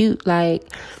so cute, like,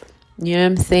 you know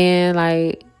what I'm saying,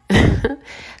 like,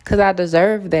 because I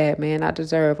deserve that, man. I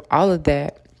deserve all of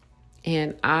that,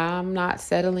 and I'm not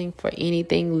settling for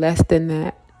anything less than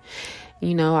that.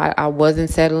 You know, I wasn't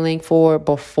settling for it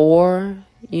before,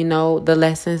 you know, the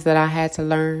lessons that I had to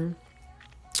learn.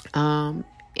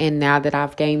 And now that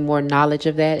I've gained more knowledge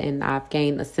of that and I've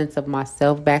gained a sense of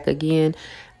myself back again,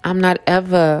 I'm not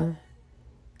ever,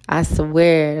 I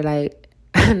swear, like,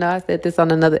 I know I said this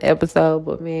on another episode,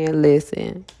 but man,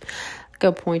 listen, I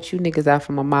can point you niggas out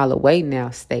from a mile away now.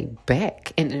 Stay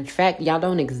back. And in fact, y'all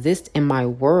don't exist in my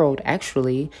world,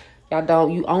 actually.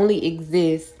 You only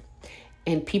exist,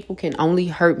 and people can only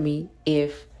hurt me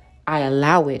if I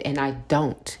allow it, and I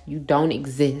don't. You don't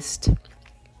exist.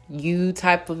 You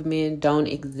type of men don't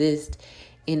exist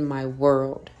in my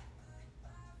world.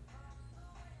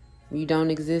 You don't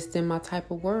exist in my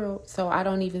type of world. So I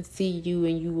don't even see you,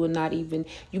 and you won't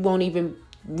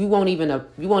even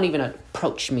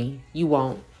approach me. You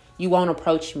won't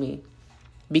approach me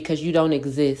because you don't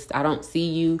exist. I don't see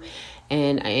you,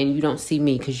 and you don't see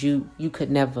me, because you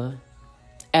could never,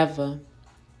 ever,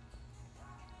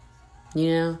 you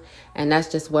know. And that's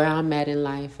just where I'm at in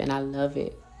life, and I love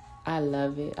it. I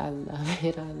love it. I love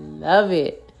it. I love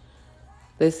it.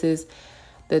 This is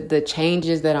the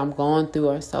changes that I'm going through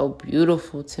are so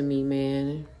beautiful to me,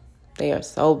 man. They are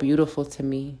so beautiful to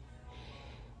me.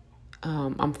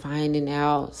 I'm finding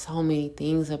out so many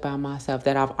things about myself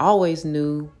that I've always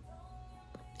knew,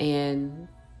 and,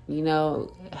 you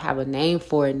know, have a name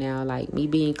for it now, like me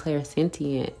being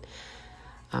clairsentient.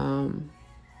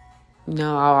 You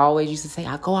know, I always used to say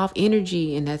I go off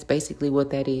energy, and that's basically what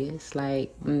that is.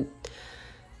 Like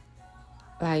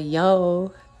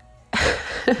yo,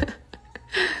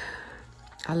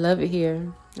 I love it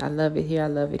here. I love it here. I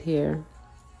love it here.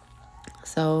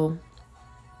 So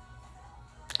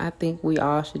I think we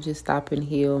all should just stop and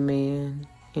heal, man,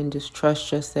 and just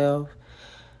trust yourself.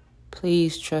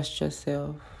 Please trust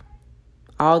yourself.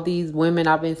 All these women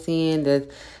I've been seeing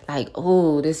that, like,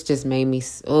 this made me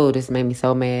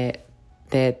so mad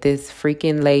that this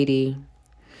freaking lady,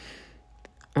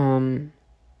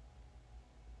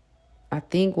 I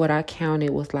think what I counted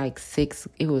was like 6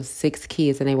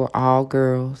 kids, and they were all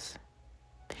girls.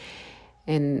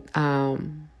 And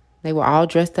they were all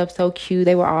dressed up so cute.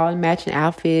 They were all in matching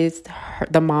outfits.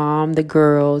 The mom, the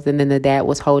girls, and then the dad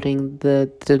was holding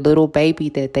the little baby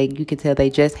that you could tell they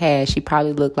just had. She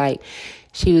probably looked like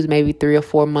she was maybe 3 or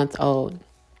 4 months old.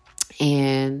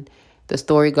 And the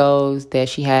story goes that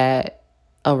she had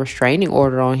a restraining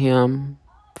order on him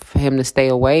for him to stay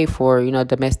away for, you know,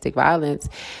 domestic violence.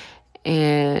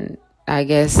 And I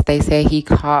guess they said he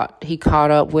caught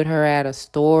up with her at a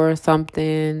store or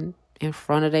something in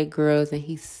front of their girls, and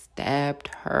he stabbed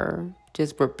her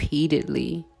just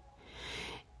repeatedly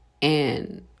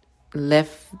and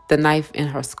left the knife in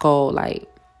her skull. Like,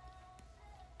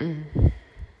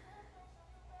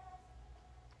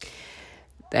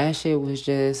 that shit was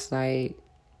just like,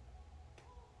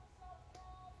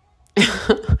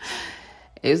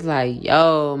 It's like,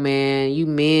 yo, man, you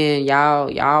men,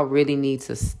 y'all really need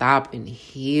to stop and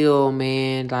heal,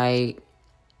 man. Like,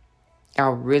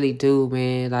 y'all really do,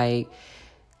 man. Like,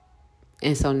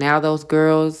 and so now those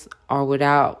girls are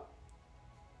without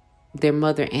their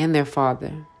mother and their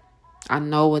father. I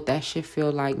know what that shit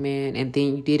feel like, man. And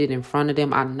then you did it in front of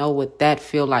them. I know what that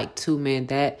feel like too, man.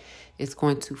 That is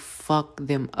going to fuck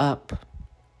them up.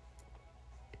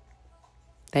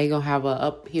 They gonna have an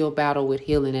uphill battle with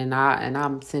healing, and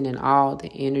I'm sending all the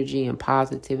energy and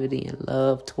positivity and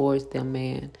love towards them,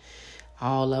 man.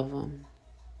 All of them.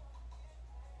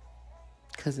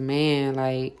 'Cause, man,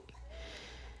 like,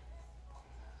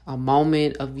 a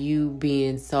moment of you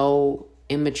being so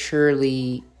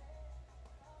immaturely,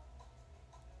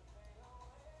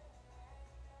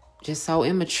 just so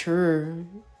immature,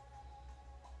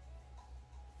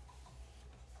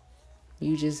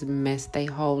 you just messed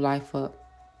their whole life up.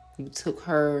 You took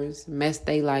hers, messed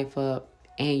their life up,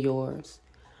 and yours.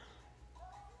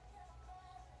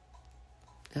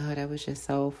 Oh, that was just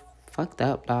so fucked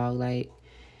up, dog. Like,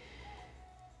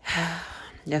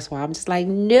 that's why I'm just like,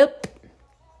 nope.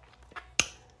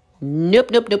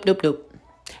 Nope, nope, nope, nope, nope.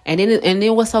 And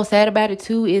then what's so sad about it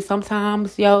too is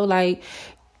sometimes, yo, like,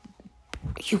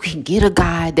 you can get a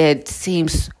guy that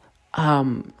seems,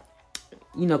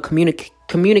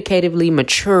 communicatively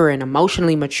mature and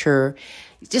emotionally mature.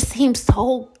 It just seems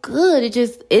so good. It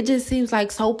just seems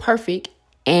like so perfect.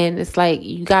 And it's like,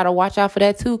 you gotta watch out for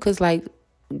that too, because like,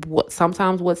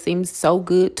 sometimes what seems so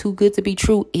good, too good to be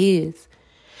true is.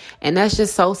 And that's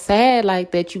just so sad,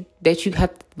 like, that you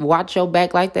have to watch your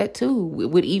back like that too.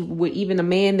 With even a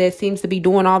man that seems to be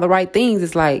doing all the right things,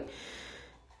 it's like,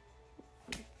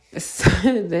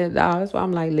 that's why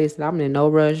I'm like, listen, I'm in no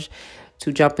rush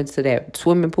to jump into that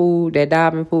swimming pool, that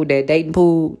diving pool, that dating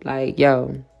pool. Like,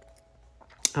 yo,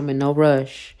 I'm in no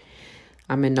rush.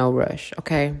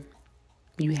 Okay?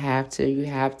 You have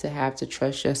to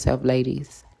trust yourself,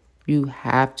 ladies. You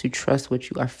have to trust what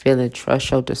you are feeling. Trust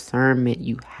your discernment.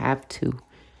 You have to.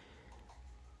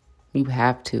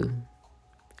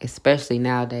 Especially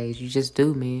nowadays. You just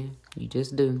do, man. You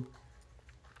just do.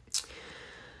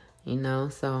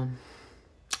 So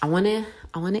I wanna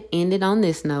end it on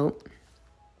this note.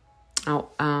 I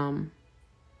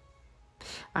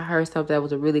heard something that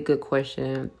was a really good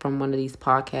question from one of these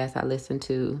podcasts I listened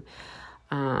to.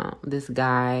 This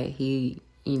guy, he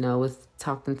was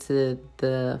talking to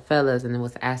the fellas and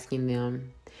was asking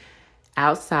them,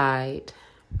 outside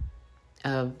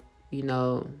of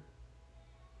the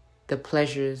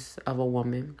pleasures of a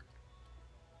woman,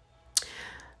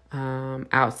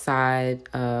 outside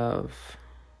of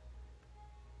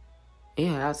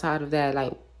that,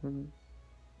 like,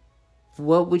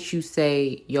 what would you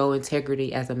say your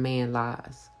integrity as a man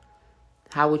lies?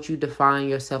 How would you define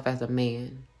yourself as a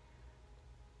man?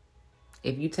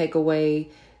 If you take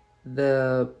away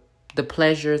the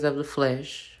pleasures of the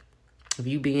flesh, of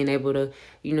you being able to,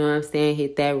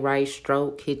 hit that right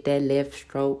stroke, hit that left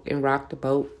stroke, and rock the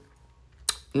boat.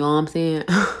 You know what I'm saying?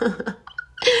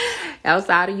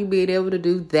 Outside of you being able to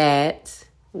do that,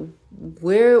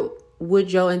 where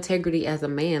would your integrity as a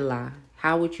man lie?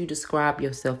 How would you describe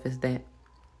yourself as that?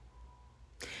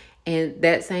 And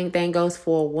that same thing goes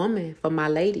for a woman, for my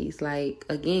ladies. Like,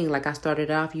 again, like I started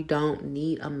off, you don't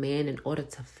need a man in order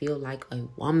to feel like a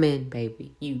woman,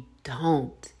 baby. You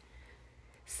don't.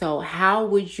 So how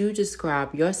would you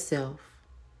describe yourself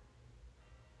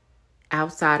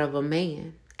outside of a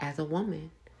man as a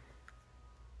woman?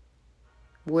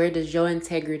 Where does your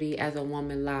integrity as a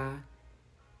woman lie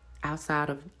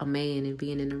outside of a man and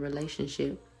being in a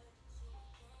relationship?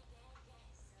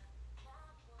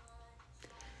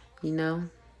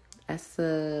 That's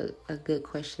a good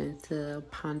question to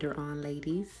ponder on,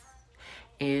 ladies.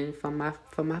 And for my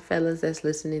fellas that's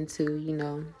listening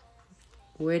to,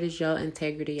 where does your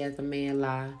integrity as a man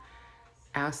lie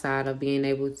outside of being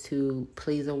able to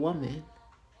please a woman?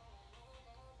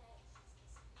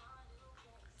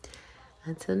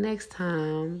 Until next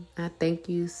time, I thank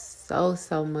you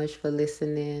so much for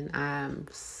listening. I'm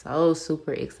so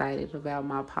super excited about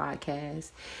my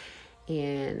podcast.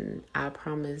 And I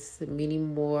promise many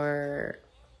more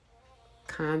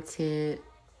content,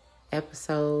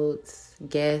 episodes,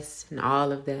 guests, and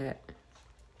all of that.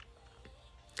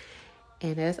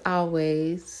 And as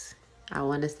always, I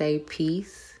want to say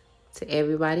peace to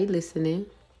everybody listening.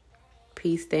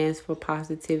 Peace stands for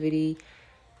positivity.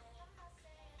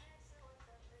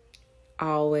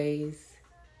 Always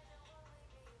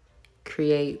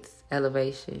creates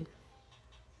elevation.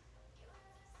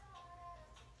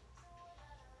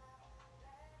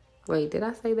 Wait, did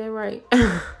I say that right?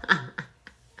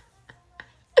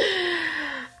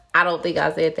 I don't think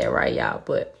I said that right, y'all,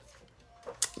 but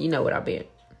you know what I meant.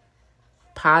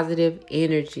 Positive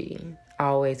energy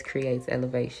always creates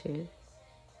elevation.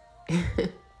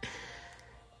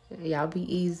 Y'all be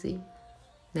easy.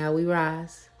 Now we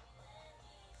rise.